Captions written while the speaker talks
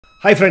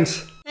Hi friends.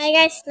 Hi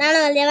guys,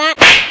 நானும் வந்தேவா.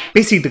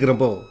 பேசிட்டு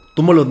இருக்கறப்போ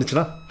தும்மல்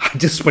வந்துச்சுனா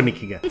அட்ஜஸ்ட்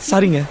பண்ணிக்கங்க.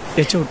 சாரிங்க,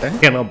 எச்ச விட்டேன்.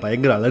 ஏன்னா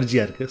பயங்கர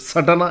அலர்ஜியா இருக்கு.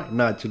 சடனா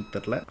என்ன ஆச்சுன்னு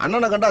தெரியல.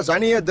 அண்ணனை கண்டா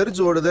சனியே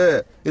தெரிச்சு ஓடுது.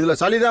 இதுல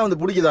சளி தான் வந்து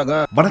பிடிக்குதாங்க.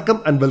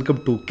 வணக்கம் and welcome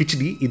to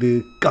Kichdy. இது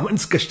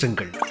கமெண்ட்ஸ்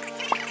கஷ்டங்கள்.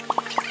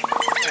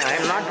 I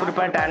am not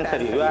prepared to answer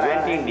you. You are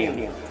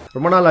anti-Indian.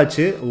 ரொம்ப நாள்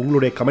ஆச்சு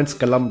உங்களுடைய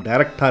கமெண்ட்ஸ்க்கெல்லாம்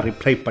டைரக்டா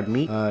ரிப்ளை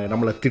பண்ணி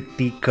நம்மளை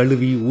திட்டி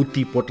கழுவி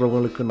ஊத்தி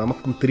போடுறவங்களுக்கு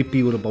நமக்கும்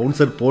திருப்பி ஒரு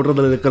பவுன்சர்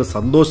போடுறதுல இருக்கிற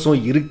சந்தோஷம்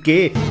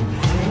இருக்கே.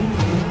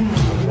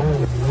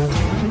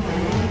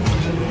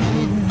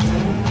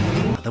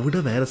 அதை விட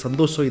வேற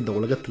சந்தோஷம் இந்த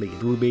உலகத்துல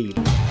எதுவுமே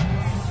இல்லை.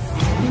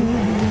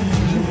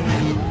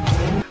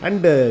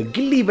 அண்ட்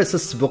கில்லி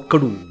வெர்சஸ்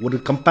ஒக்கடு ஒரு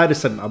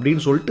கம்பேரிசன்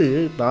அப்படின்னு சொல்லிட்டு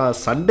நான்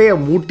சண்டையை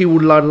மூட்டி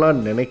விடலான்லாம்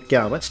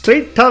நினைக்காம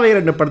ஸ்ட்ரெயிட்டாகவே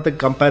ரெண்டு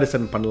படத்துக்கு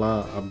கம்பேரிசன்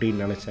பண்ணலாம்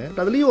அப்படின்னு நினச்சேன்.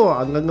 அதுலேயும்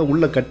அங்கங்கே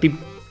உள்ள கட்டி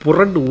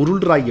புரண்டு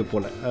உருள்றாங்க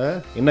போல.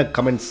 என்ன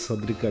கமெண்ட்ஸ்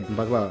வந்துருக்கு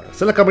அப்படின்னு பார்க்கலாம்.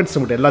 சில கமெண்ட்ஸ்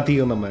மட்டும்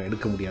எல்லாத்தையும் நம்ம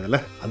எடுக்க முடியாதுல்ல.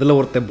 அதில்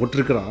ஒருத்தன்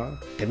போட்டிருக்கிறான்,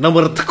 தென்னை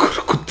மரத்துக்கு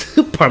ஒரு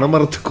குத்து பனை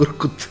மரத்துக்கு ஒரு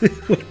குத்து.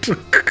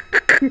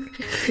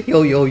 யோ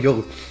யோ யோ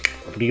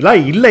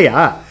அப்படிலாம்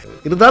இல்லையா?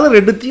 இருந்தாலும்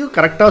ரெண்டுத்தையும்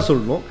கரெக்டாக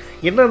சொல்லணும்.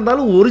 என்ன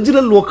இருந்தாலும்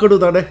ஒரிஜினல் ஒக்கடு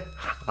தானே,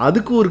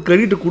 அதுக்கு ஒரு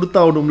கிரெடிட்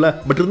கொடுத்தாகணும்ல.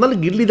 பட்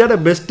இருந்தாலும் கில்லி தானே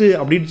பெஸ்ட்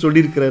அப்படின்னு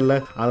சொல்லியிருக்கிறல்ல,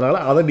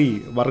 அதனால அதை நீ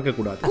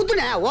மறக்கக்கூடாது.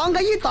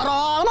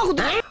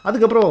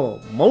 அதுக்கப்புறம்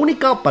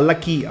மௌனிகா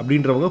பல்லக்கி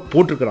அப்படின்றவங்க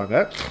போட்டிருக்கிறாங்க,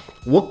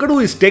 Okkadu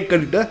is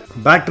taken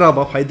backdrop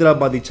of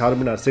Hyderabadi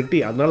Charminar city.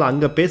 அதனால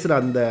அங்கே பேசுகிற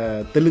அந்த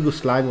தெலுங்கு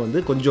ஸ்லாங்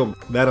வந்து கொஞ்சம்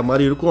வேற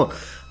மாதிரி இருக்கும்.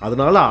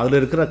 அதனால அதில்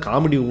இருக்கிற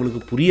காமெடி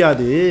உங்களுக்கு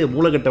புரியாது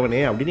மூலகட்டவனே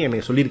அப்படின்னு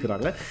என்னை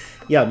சொல்லியிருக்கிறாங்க.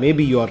 Yeah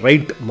maybe you are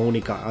right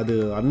Mounika. அது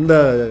அந்த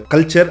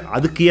கல்ச்சர்,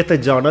 அதுக்கு ஏற்ற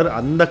ஜானர்,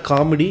 அந்த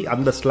காமெடி,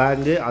 அந்த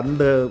ஸ்லாங்கு,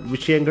 அந்த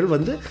விஷயங்கள்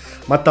வந்து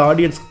மற்ற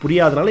ஆடியன்ஸ்க்கு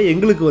புரியாதனால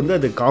எங்களுக்கு வந்து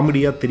அது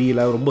காமெடியாக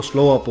தெரியல, ரொம்ப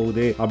ஸ்லோவாக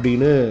போகுது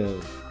அப்படின்னு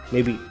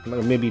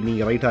மேபி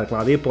நீங்கள் ரைட்டாக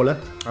இருக்கலாம். அதே போல்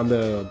அந்த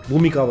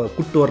பூமிகாவை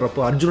கூட்டு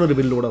வர்றப்போ அர்ஜுனர்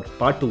வில்லோட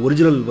பாட்டு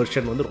ஒரிஜினல்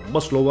வெர்ஷன் வந்து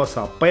ரொம்ப ஸ்லோவாக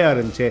அப்பையாக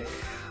இருந்துச்சு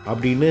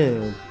அப்படின்னு,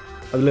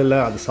 அதில் இல்லை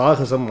அது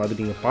சாகசம், அது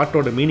நீங்கள்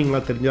பாட்டோட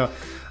மீனிங்லாம் தெரிஞ்சா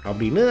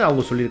அப்படின்னு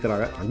அவங்க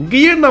சொல்லியிருக்கிறாங்க.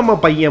 அங்கேயே நம்ம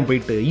பையன்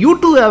போயிட்டு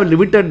YouTube have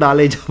limited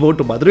knowledge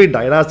about Madurai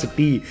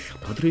dynasty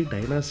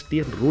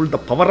and rule the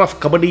power of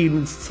kabaddi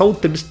in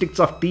South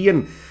districts of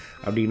TN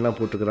அப்படின்லாம்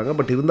போட்டுருக்குறாங்க.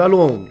 பட்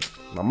இருந்தாலும்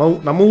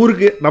நம்ம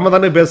ஊருக்கு நம்ம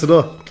தானே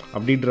பேசணும்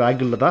அப்படின்ற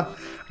ஆங்கிளில் தான்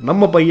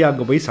நம்ம பையன்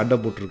அங்கே போய் சண்டை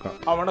போட்டிருக்கான்.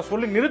 அவனை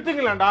சொல்லி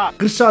நிறுத்துங்களேன்டா.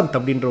 கிருஷாந்த்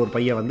அப்படின்ற ஒரு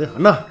பையன் வந்து,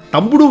 அண்ணா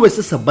தம்புடு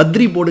வெர்சஸ்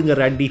பத்ரி போடுங்க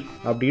ராண்டி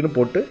அப்படின்னு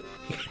போட்டு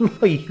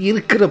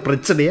இருக்கிற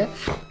பிரச்சனையை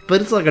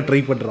பெருசாக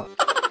ட்ரை பண்ணுறான்.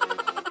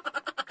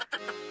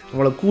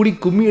 அவளை கூடி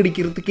கும்மி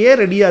அடிக்கிறதுக்கே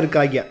ரெடியாக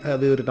இருக்காங்க.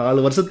 அது ஒரு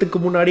 4 வருஷத்துக்கு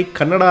முன்னாடி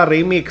கன்னடா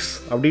ரீமேக்ஸ்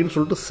அப்படின்னு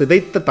சொல்லிட்டு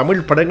சிதைத்த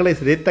தமிழ் படங்களை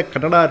சிதைத்த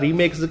கன்னடா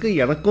ரீமேக்ஸுக்கு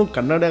எனக்கும்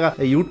கன்னடா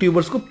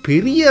யூடியூபர்ஸ்க்கும்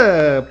பெரிய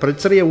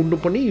பிரச்சனையை உண்டு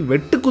பண்ணி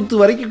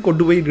வெட்டுக்குத்து வரைக்கும்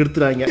கொண்டு போய்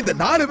நிறுத்துறாங்க. இந்த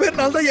 4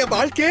 பேர்னால தான் என்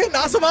வாழ்க்கையே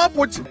நாசமா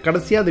போச்சு.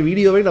 கடைசியாக அந்த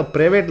வீடியோவை நான்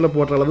பிரைவேட்ல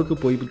போடுற அளவுக்கு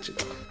போயிடுச்சு.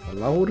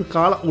 அதெல்லாம் ஒரு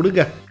காலம்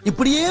விடுங்க.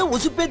 இப்படியே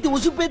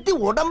உசுப்பேத்தி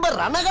உடம்ப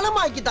ரணகலம்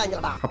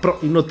ஆக்கிட்டாங்கடா. அப்புறம்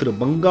இன்னொருத்தர்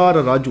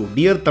பங்கார Raju,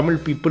 dear Tamil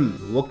people,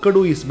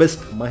 Okkadu is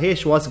best,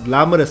 Mahesh was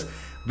glamorous,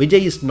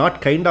 Vijay is not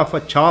kind of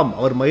a Sam,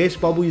 our Mahesh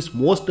Babu is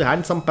most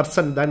handsome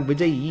person than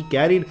Vijay, E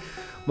carried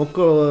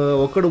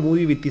Okkadu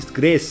movie with is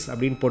grace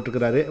அப்படின்னு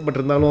போட்டிருக்கிறாரு. பட்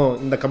இருந்தாலும்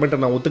இந்த கமெண்ட்டை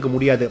நான் ஒத்துக்க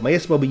முடியாது.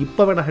 மகேஷ் பாபு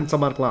இப்போ வேணா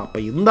ஹேண்ட்ஸமாக இருக்கலாம்,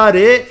 அப்போ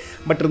இருந்தாரு,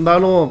 பட்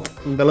இருந்தாலும்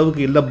இந்த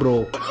அளவுக்கு இல்லை ப்ரோ.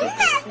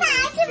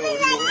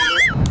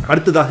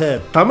 அடுத்ததாக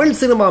தமிழ்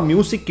சினிமா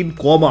மியூசிக் இன்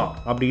கோமா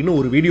அப்படின்னு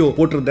ஒரு வீடியோ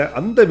போட்டிருந்தேன்.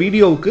 அந்த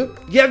வீடியோவுக்கு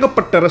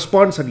ஏகப்பட்ட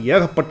ரெஸ்பான்ஸ் அண்ட்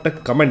ஏகப்பட்ட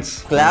கமெண்ட்ஸ்.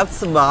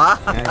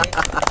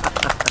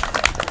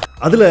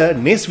 அதுல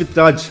நேஸ் வித்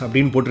ராஜ்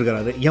அப்படின்னு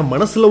போட்டிருக்காரு, என்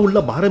மனசுல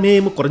உள்ள பாரமே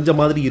குறைஞ்ச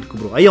மாதிரி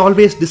இருக்கு bro, I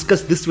always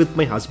discuss this with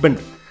my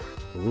husband.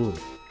 O,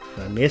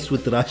 Naze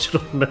with Raj,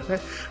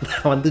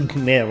 நான் வந்து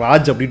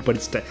ராஜ் அப்படின்னு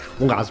படிச்சுட்டேன்.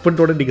 உங்கள்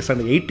ஹஸ்பண்டோட நீங்கள்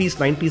சொன்ன 80s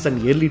 90s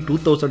and early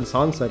 2000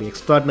 songs are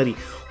extraordinary.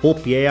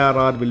 Hope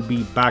ARR will be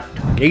backed.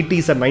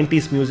 80s and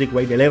 90s music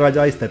why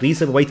Ilaiyaraaja is the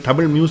reason why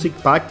Tamil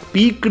music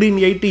peaked in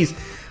 80s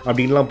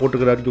அப்படின்லாம்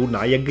போட்டுக்கிறாரு.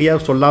 நான் எங்கேயா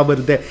சொல்லாமல்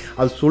இருந்தேன்,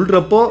 அது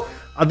சொல்கிறப்போ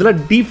அதெல்லாம்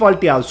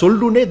டீஃபால்ட்டி, அது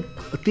சொல்லணுன்னே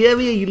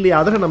தேவையே இல்லையா,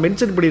 அதெல்லாம் நான்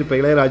மென்ஷன் பண்ணியிருப்பேன்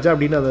இளையராஜா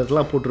அப்படின்னு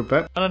அதெல்லாம்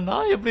போட்டிருப்பேன்.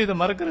 நான் எப்படி இதை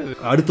மறக்கிறது?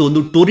 அடுத்து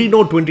வந்து டொரினோ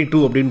 22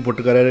 அப்படின்னு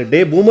போட்டிருக்காரு, டே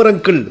boomer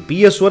uncle,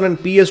 PS1 and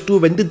PS2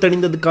 வெந்து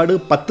தணிந்தது காடு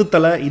 10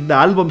 தலை, இந்த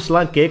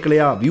ஆல்பம்ஸ்லாம்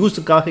கேட்கலையா?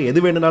 வியூஸுக்காக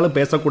எது வேணும்னாலும்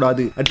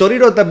பேசக்கூடாது.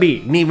 டொரினோ தம்பி,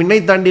 நீ விண்ணை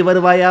தாண்டி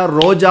வருவாயா,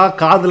 ரோஜா,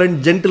 காதலன்,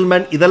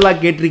 ஜென்டில்மேன்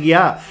இதெல்லாம்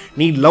கேட்டிருக்கியா?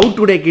 நீ லவ்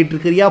டுடே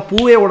கேட்டிருக்கிறியா?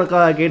 பூவே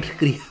உனக்காக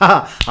கேட்டிருக்கிறியா?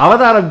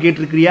 அவதாரம்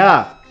கேட்டிருக்கிறியா?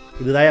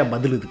 இதுதான்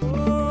பதில்.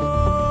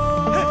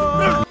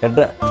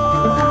 இது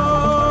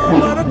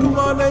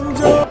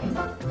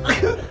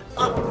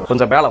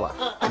கொஞ்சம் மேலவா,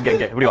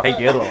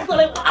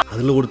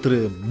 அதுல ஒருத்தர்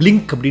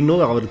பிளிங்க் அப்படின்னு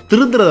அவர்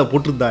திருந்துறத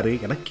போட்டிருந்தாரு.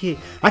 எனக்கு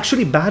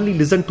actually barely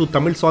listen to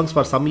Tamil songs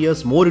for some years,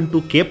 more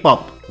into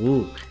K-pop. ஓ,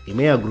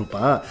 இமயா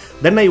குரூப்பா?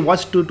 Then I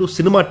watched to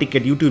Cinema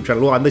Ticket YouTube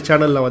channel. அந்த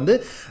சேனல்ல வந்து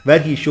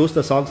where he shows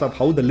the songs of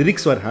how the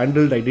lyrics were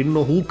handled. I didn't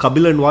know who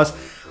Kabilan was.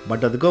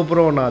 But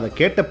அதுக்கப்புறம் நான் அதை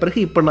கேட்ட பிறகு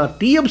இப்போ நான்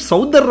TM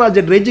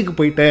சௌந்தரராஜன் ரேஞ்சுக்கு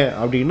போயிட்டேன்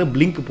அப்படின்னு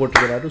பிளிங்க்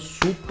போட்டுக்கிறாரு.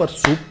 Super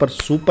super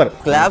super.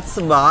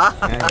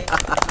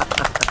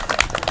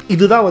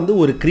 இதுதான் வந்து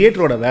ஒரு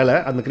கிரியேட்டரோட வேலை.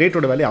 அந்த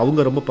கிரியேட்டரோட வேலையை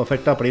அவங்க ரொம்ப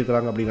பெர்ஃபெக்டாக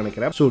பண்ணியிருக்காங்க அப்படின்னு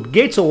நினைக்கிறேன். ஸோ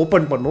கேட்ஸை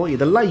ஓப்பன் பண்ணும்,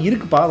 இதெல்லாம்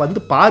இருக்குப்பா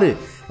வந்து பாரு,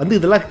 வந்து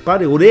இதெல்லாம்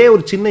பாரு, ஒரே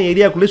ஒரு சின்ன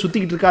ஏரியாக்குள்ளே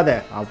சுற்றிக்கிட்டு இருக்காத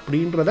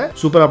அப்படின்றத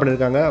சூப்பராக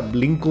பண்ணியிருக்காங்க.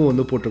 லிங்க்கும்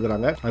வந்து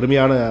போட்டிருக்கிறாங்க.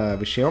 அருமையான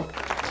விஷயம்.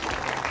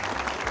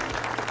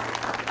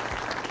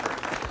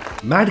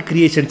 மேட்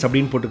கிரியேஷன்ஸ்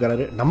அப்படின்னு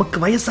போட்டுக்கிறாரு. நமக்கு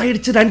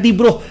வயசாயிடுச்சு ராண்டி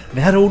ப்ரோ,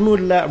 வேற ஒன்றும்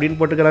இல்லை அப்படின்னு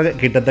போட்டுக்கிறாங்க.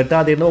 கிட்டத்தட்ட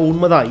அது என்ன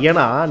உண்மைதான்.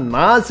 ஏன்னா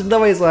நான் சின்ன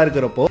வயசா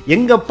இருக்கிறப்போ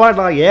எங்கப்பா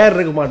நான் ஏஆர்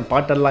ரகுமான்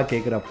பாட்டெல்லாம்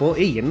கேட்குறப்போ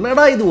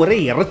என்னடா இது ஒரே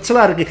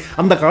இறைச்சலா இருக்கு,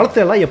 அந்த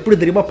காலத்துல எல்லாம் எப்படி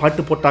தெரியுமா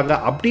பாட்டு போட்டாங்க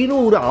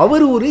அப்படின்னு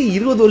அவர் ஒரு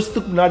 20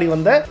 வருஷத்துக்கு முன்னாடி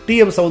வந்த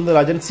டி.எம்.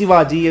 சௌந்தரராஜன்,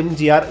 சிவாஜி,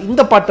 எம்ஜிஆர்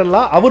இந்த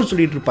பாட்டெல்லாம் அவர்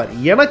சொல்லிட்டு இருப்பார்.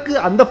 எனக்கு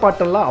அந்த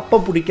பாட்டெல்லாம்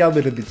அப்ப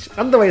பிடிக்காம இருந்துச்சு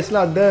அந்த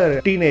வயசுல, அந்த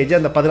டீனேஜ்,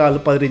 அந்த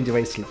 14-15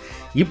 வயசுல.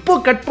 இப்போ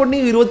கட் பண்ணி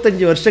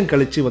 25 வருஷம்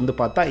கழிச்சு வந்து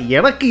பார்த்தா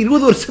எனக்கு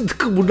 20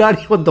 வருஷத்துக்கு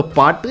முன்னாடி வந்த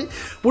பாட்டு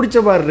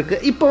பிடிச்ச மாதிரி இருக்கு.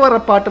 இப்போ வர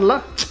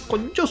பாட்டெல்லாம்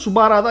கொஞ்சம்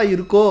சுமாராக தான்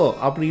இருக்கோ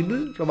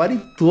அப்படின்ற மாதிரி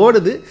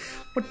தோணுது.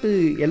 பட்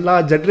எல்லா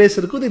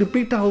ஜென்ரேஷனுக்கும் இது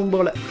ரிப்பீட் ஆகும்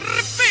போல.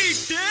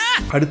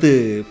 அடுத்து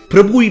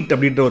பிரபு இட்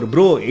அப்படின்ற ஒரு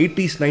ப்ரோ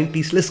 80s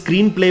 90s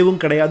ஸ்க்ரீன்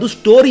பிளேவும் கிடையாது,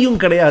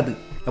 ஸ்டோரியும் கிடையாது.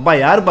 அப்பா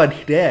யார்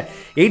பாடிட்டு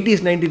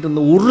 80s 90s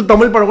இருந்த ஒரு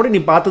தமிழ் படம் கூட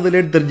நீ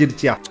பார்த்ததுலேன்னு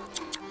தெரிஞ்சிருச்சியா?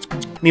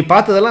 நீ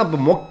பார்த்ததெல்லாம் அப்ப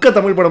மொக்க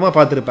தமிழ் படமா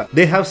பார்த்திருப்ப.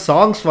 they have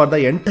songs for the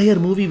entire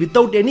movie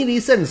without any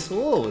reasons.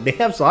 they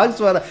have songs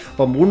for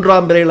அப்ப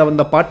மூன்றாம் பிறையில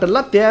வந்த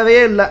பாட்டெல்லாம்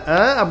தேவையே இல்லை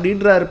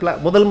அப்படின்றாருப்ல.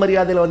 முதல்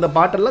மரியாதையில வந்த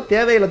பாட்டெல்லாம்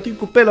தேவையில்லை, தூக்கி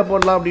குப்பையில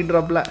போடலாம்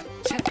அப்படின்றப்பல.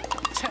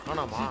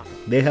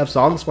 they have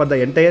songs for the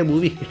entire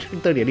movie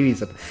without any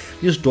reason.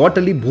 this is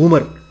totally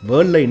boomer.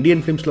 வேர்ல்ட்ல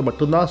Indian ஃபிலிம்ஸ்ல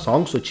மட்டும்தான்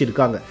சாங்ஸ்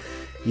வச்சிருக்காங்க.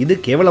 இது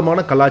கேவலமான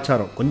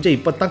கலாச்சாரம். கொஞ்சம்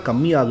இப்போ தான்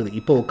கம்மி ஆகுது.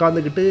 இப்போ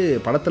உட்காந்துக்கிட்டு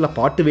படத்தில்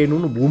பாட்டு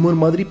வேணும்னு பூமர்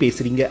மாதிரி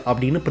பேசுறீங்க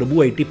அப்படின்னு பிரபு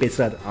ஐடி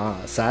பேசுறாரு.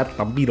 சார்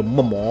தம்பி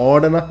ரொம்ப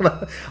மாடர்னான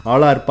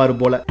ஆளா இருப்பாரு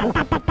போல.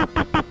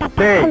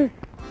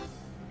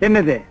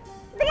 என்னது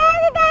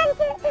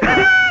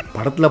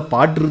படத்துல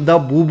பாட்டு இருந்தா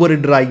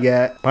பூமர்ன்றாங்க,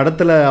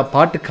 படத்துல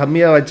பாட்டு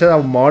கம்மியா வச்சா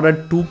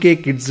மாடர்ன் 2K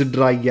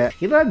கிட்ஸ்ன்றாங்க.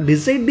 ஏன்னா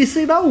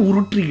டிசைனா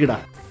உருட்டுறீங்கடா.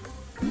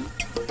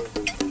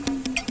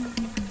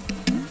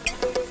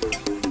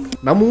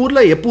 நம்ம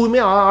ஊர்ல எப்பவுமே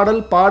ஆடல்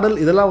பாடல்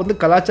இதெல்லாம் வந்து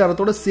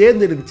கலாச்சாரத்தோட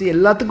சேர்ந்து இருந்துச்சு,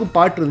 எல்லாத்துக்கும்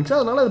பாட்டு இருந்துச்சு,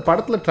 அதனால அது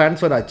படத்துல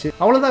டிரான்ஸ்ஃபர் ஆச்சு,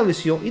 அவ்வளவுதான்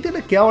விஷயம். இது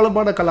என்ன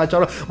கேவலமான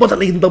கலாச்சாரம்?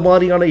 முதல்ல இந்த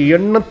மாதிரியான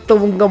எண்ணத்தை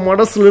உங்க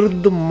மனசுல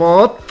இருந்து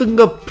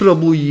மாத்துங்க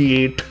பிரபு.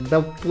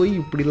 போய்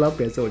இப்படி எல்லாம்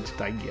பேச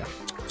வச்சுட்டாங்க.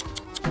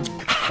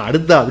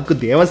 அடுத்து அதுக்கு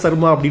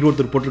தேவசர்மா அப்படின்னு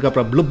ஒருத்தர்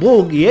போட்டிருக்கா. ப்ரோ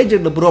உங்க ஏஜ்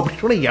என்ன ப்ரோ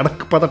அப்படின்னு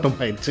எனக்கு பதட்டம்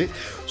ஆயிடுச்சு.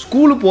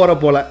 ஸ்கூலு போற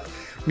போல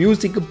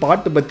மியூசிக்கு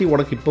பாட்டு பற்றி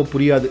உனக்கு இப்போ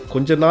புரியாது,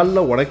 கொஞ்ச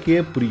நாளில் உனக்கே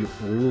புரியும்.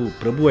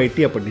 பிரபு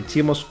ஐடி அப்போ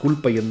நிச்சயமாக ஸ்கூல்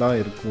பையன் தான்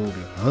இருக்கும்.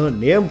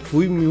 Name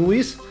full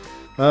movies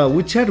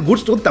which had good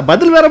story.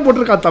 பதில் வேற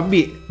போட்டிருக்கான்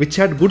தம்பி. which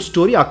had good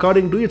story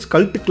according to its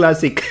cult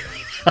classic.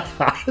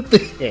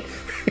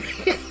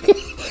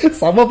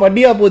 சம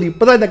பண்ணியா போகுது.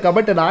 இப்போதான் இந்த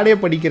கமெண்ட்டை நானே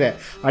படிக்கிறேன்.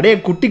 அடே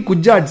குட்டி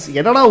குஜாட்ஸ்,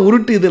 என்னடா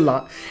உருட்டு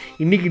இதெல்லாம்.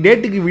 இன்னைக்கு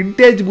டேட்டுக்கு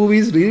விண்டேஜ்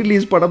மூவிஸ்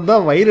ரீரிலீஸ் படம்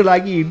தான் வைரல்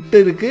ஆகி இட்டு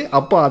இருக்கு.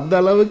 அப்போ அந்த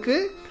அளவுக்கு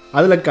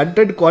அதில்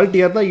கண்டென்ட்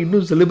குவாலிட்டியாக தான்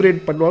இன்னும் செலிப்ரேட்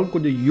பண்ணுவாங்க.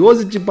 கொஞ்சம்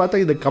யோசிச்சு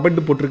பார்த்தா இந்த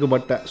கமெண்ட் போட்டிருக்க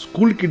மாட்டேன்.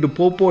 ஸ்கூல் கிட்ட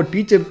போ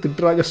டீச்சர்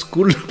திட்டுறாங்க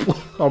ஸ்கூலில் போ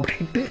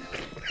அப்படின்ட்டு.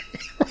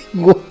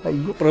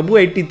 பிரபு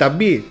ஐடி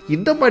தம்பி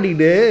இந்த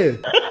பண்ணிட்டு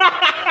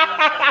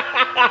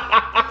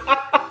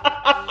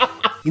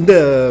இந்த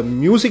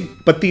மியூசிக்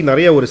பற்றி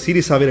நிறைய ஒரு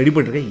சீரியஸாகவே ரெடி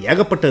பண்ணிருக்கேன்.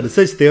 ஏகப்பட்ட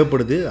ரிசர்ச்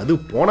தேவைப்படுது. அது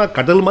போனால்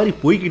கடல் மாதிரி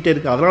போய்கிட்டே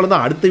இருக்கு. அதனால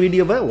தான் அடுத்த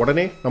வீடியோவை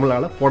உடனே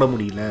நம்மளால் போட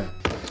முடியல.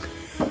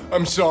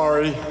 I'm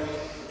sorry.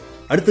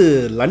 அடுத்து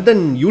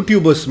லண்டன்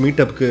யூடியூபர்ஸ்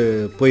மீட்டப்புக்கு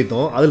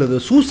போய்த்தோம்.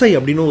 அதில் சூசை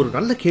அப்படின்னு ஒரு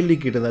நல்ல கேள்வி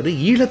கேட்டிருந்தாரு.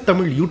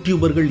 ஈழத்தமிழ்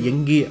யூடியூபர்கள்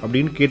எங்கே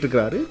அப்படின்னு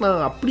கேட்டிருக்கிறாரு.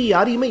 நான் அப்படி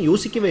யாரையுமே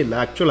யோசிக்கவே இல்லை.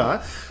 ஆக்சுவலாக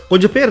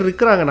கொஞ்சம் பேர்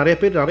இருக்கிறாங்க, நிறைய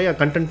பேர் நிறைய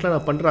கண்டென்ட்லாம்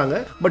நான் பண்ணுறாங்க.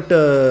 பட்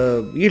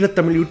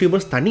ஈழத்தமிழ்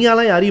யூடியூபர்ஸ்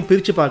தனியாலாம் யாரையும்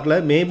பிரித்து பார்க்கல.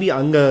 மேபி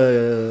அங்கே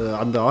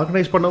அந்த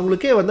ஆர்கனைஸ்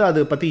பண்ணவங்களுக்கே வந்து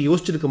அதை பற்றி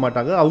யோசிச்சிருக்க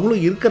மாட்டாங்க.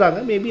 அவங்களும் இருக்கிறாங்க.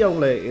 மேபி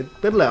அவங்கள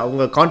தெரில,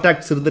 அவங்க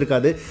கான்டாக்ட்ஸ்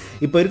இருந்திருக்காது.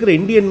 இப்போ இருக்கிற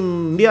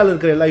இந்தியாவில்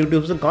இருக்கிற எல்லா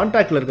யூடியூபர்ஸும்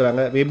கான்டாக்டில்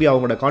இருக்கிறாங்க. மேபி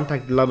அவங்களோட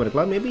கான்டாக்ட் இல்லாமல்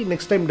இருக்கலாம். மேபி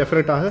நெக்ஸ்ட் டைம்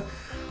டெஃபினட்டாக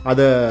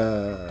அதை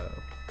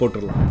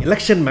போட்டுடலாம்.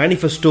 எலெக்ஷன்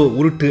மேனிஃபெஸ்டோ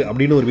உருட்டு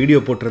அப்படின்னு ஒரு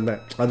வீடியோ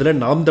போட்டிருந்தேன். அதில்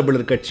நாம்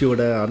தமிழர்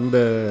கட்சியோட அந்த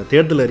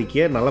தேர்தல்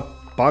அறிக்கையை நல்லா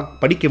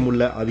படிக்க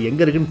முடியல, அது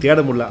எங்கே இருக்குன்னு தேட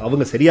முடியல.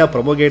 அவங்க சரியாக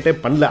ப்ரமோகேட்டே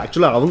பண்ணல.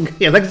 ஆக்சுவலாக அவங்க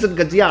எலெக்ஷன்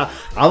கட்சியாக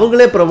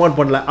அவங்களே ப்ரமோட்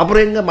பண்ணல,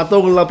 அப்புறம் எங்கே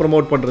மற்றவங்களெலாம்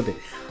ப்ரமோட் பண்ணுறது?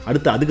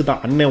 அடுத்து அதுக்கு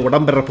தான் அண்ணன்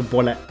உடம்பிறப்பு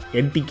போல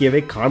என்டிகேவே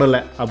காணலை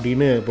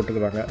அப்படின்னு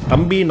போட்டுக்கிறாங்க.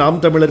 தம்பி நாம்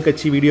தமிழர்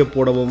கட்சி வீடியோ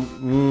போடவும்.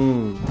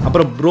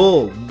 அப்புறம் ப்ரோ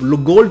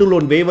கோல்டு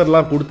லோன்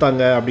வேவர்லாம்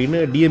கொடுத்தாங்க அப்படின்னு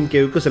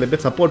டிஎம்கேவுக்கு சில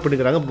பேர் சப்போர்ட்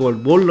பண்ணிக்கிறாங்க.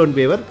 கோல்டு லோன்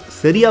வேவர்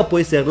சரியாக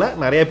போய் சேரல,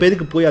 நிறைய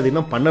பேருக்கு போய் அது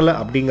இன்னும் பண்ணலை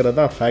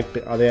அப்படிங்கிறதான் ஃபேக்ட்.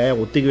 அதை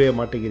ஒத்துக்கவே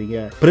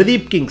மாட்டேங்கிறீங்க.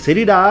 பிரதீப் கிங்,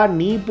 சரிடா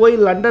நீ போய்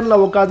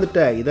லண்டனில்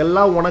உட்காந்துட்ட,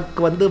 இதெல்லாம்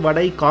உனக்கு வந்து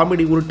வடை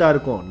காமெடி உருட்டா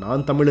இருக்கும்.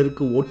 நான்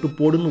தமிழருக்கு ஓட்டு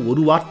போடுன்னு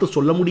ஒரு வார்த்தை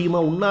சொல்ல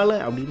முடியுமா உன்னால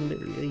அப்படின்னு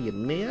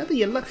என்ன என்னையாவது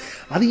எல்லாம்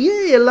அது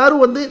ஏன்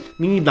எல்லாரும் வந்து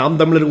நீ நாம்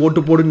தமிழருக்கு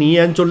ஓட்டு போடு நீ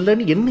ஏன்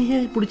சொல்லன்னு என்னையே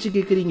பிடிச்சி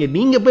கேட்குறீங்க?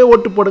 நீங்கள் போய்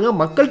ஓட்டு போடுங்க,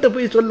 மக்கள்கிட்ட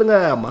போய் சொல்லுங்க.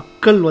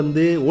 மக்கள்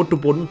வந்து ஓட்டு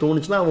போடணும்னு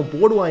தோணுச்சுன்னா அவன்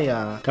போடுவாயா,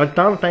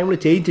 கரெக்டான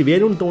டைமில் ஜெயிச்சு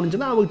வேணும்னு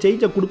தோணுச்சுன்னா அவன்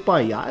ஜெயிச்ச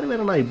கொடுப்பான். யார்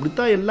வேணா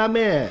இப்படித்தான்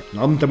எல்லாமே.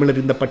 நாம்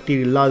தமிழர் இந்த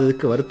பட்டியல்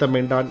இல்லாததுக்கு வருத்தம்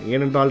வேண்டான்,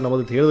 ஏனென்றால்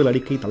நமது தேர்தல்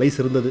அறிக்கை தலை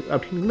சிறந்தது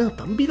அப்படின்னு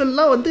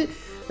தம்பிகள்லாம் வந்து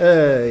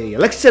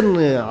எலெக்ஷன்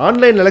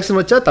ஆன்லைன் எலெக்ஷன்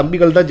வச்சா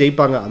தம்பிகள் தான்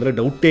ஜெயிப்பாங்க, அதில்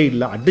டவுட்டே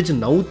இல்லை. அடிச்சு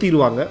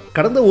நவுத்திடுவாங்க.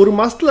 கடந்த ஒரு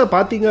மாதத்தில்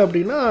பார்த்தீங்க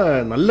அப்படின்னா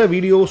நல்ல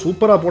வீடியோ,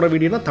 சூப்பராக போன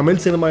வீடியோனா தமிழ்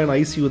சினிமா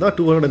ஐசியூ தான்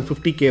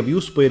 250K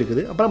வியூஸ்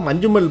போயிருக்குது. அப்புறம்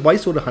மஞ்சுமல்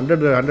பாய்ஸ் ஒரு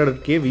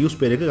 100K வியூஸ்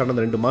போயிருக்கு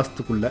கடந்த 2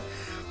 மாதத்துக்குள்ளே.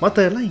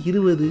 மற்ற எல்லாம்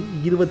 20,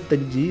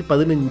 25,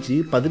 15,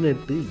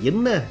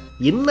 18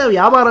 என்ன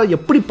வியாபாரம்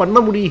எப்படி பண்ண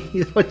முடியும்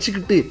இதை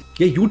வச்சுக்கிட்டு?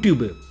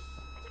 யூடியூபு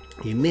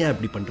என்னையா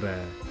இப்படி பண்ணுற,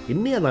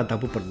 என்னையா நான்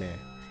தப்பு பண்ணேன்,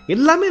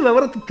 எல்லாமே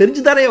விவரத்தை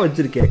தெரிஞ்சு தானே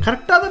வச்சிருக்கேன்,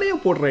 கரெக்டாக தானே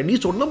போடுறேன், நீ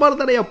சொன்ன மாதிரி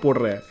தானே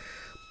போடுறேன்.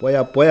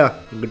 போயா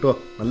இங்கிட்டோ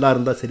நல்லா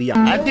இருந்தா சரியா.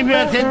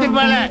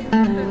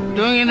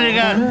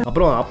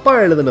 அப்புறம் அப்பா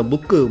எழுதின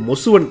புக்கு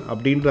மொசுவன்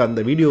அப்படின்ற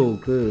அந்த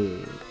வீடியோவுக்கு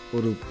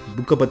ஒரு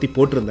புக்கை பற்றி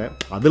போட்டிருந்தேன்.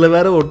 அதில்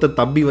வேற ஒருத்தர்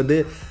தம்பி வந்து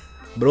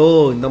ப்ரோ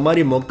இந்த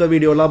மாதிரி மொக்க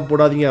வீடியோலாம்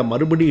போடாதீங்க,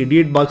 மறுபடியும்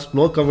idiot box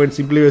no comment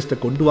simply வேஸ்ட்டை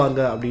கொண்டு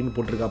வாங்க அப்படின்னு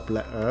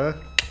போட்டிருக்காப்புல.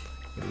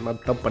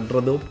 என்னத்த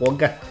பண்ணுறதோ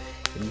போங்க,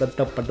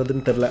 என்னத்த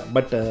பண்ணுறதுன்னு தெரில.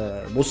 பட்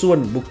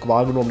மொசுவன் புக்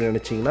வாங்கணும் அப்படின்னு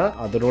நினச்சிங்கன்னா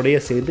அதனோடைய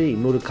சேர்ந்து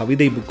இன்னொரு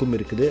கவிதை புக்கும்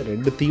இருக்குது.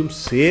 ரெண்டுத்தையும்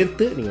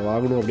சேர்த்து நீங்கள்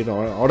வாங்கணும் அப்படின்னு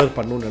ஆர்டர்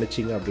பண்ணணும்னு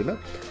நினச்சிங்க அப்படின்னா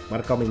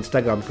மறக்காமல்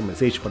இன்ஸ்டாகிராமுக்கு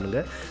மெசேஜ்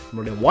பண்ணுங்கள்.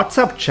 நம்மளுடைய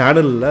வாட்ஸ்அப்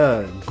சேனலில்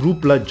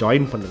குரூப்பில்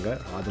ஜாயின் பண்ணுங்கள்.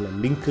 அதில்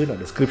லிங்க்கு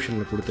நான்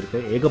டிஸ்கிரிப்ஷனில்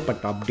கொடுத்துருக்கேன்.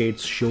 ஏகப்பட்ட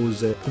அப்டேட்ஸ்,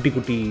 ஷோஸு, குட்டி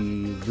குட்டி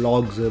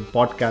விலாக்ஸு,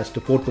 பாட்காஸ்ட்,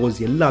 ஃபோட்டோஸ்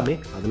எல்லாமே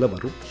அதில்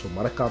வரும். ஸோ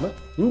மறக்காமல்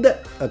இந்த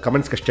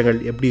கமெண்ட்ஸ் கஷ்டங்கள்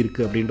எப்படி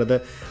இருக்குது அப்படின்றத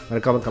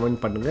மறக்காமல்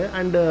கமெண்ட் பண்ணுங்கள்.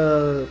 அண்ட்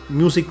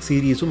மியூசிக்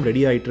சீரீஸும்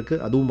ரெடி ஆகிட்டுருக்கு,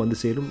 அதுவும் வந்து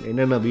சேரும்.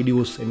 என்னென்ன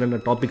வீடியோஸ் என்னென்ன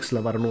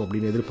டாபிக்ஸில் வரணும்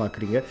அப்படின்னு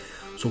எதிர்பார்க்குறீங்க,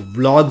 ஸோ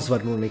விலாக்ஸ்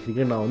வரணும்னு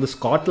நினைக்கிறீங்க, நான் வந்து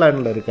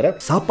ஸ்காட்லாண்டில் இருக்கிற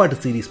சாப்பாட்டு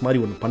சீரீஸ்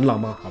மாதிரி ஒன்று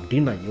பண்ணலாமா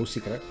அப்படின்னு நான்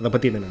யோசிக்கிறேன். அதை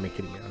பற்றி என்ன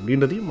நினைக்கிறீங்க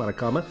அப்படின்றதையும்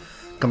மறக்காமல்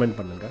கமெண்ட்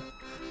பண்ணுங்கள்.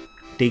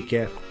 டேக்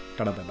கேர்,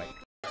 டடா பை.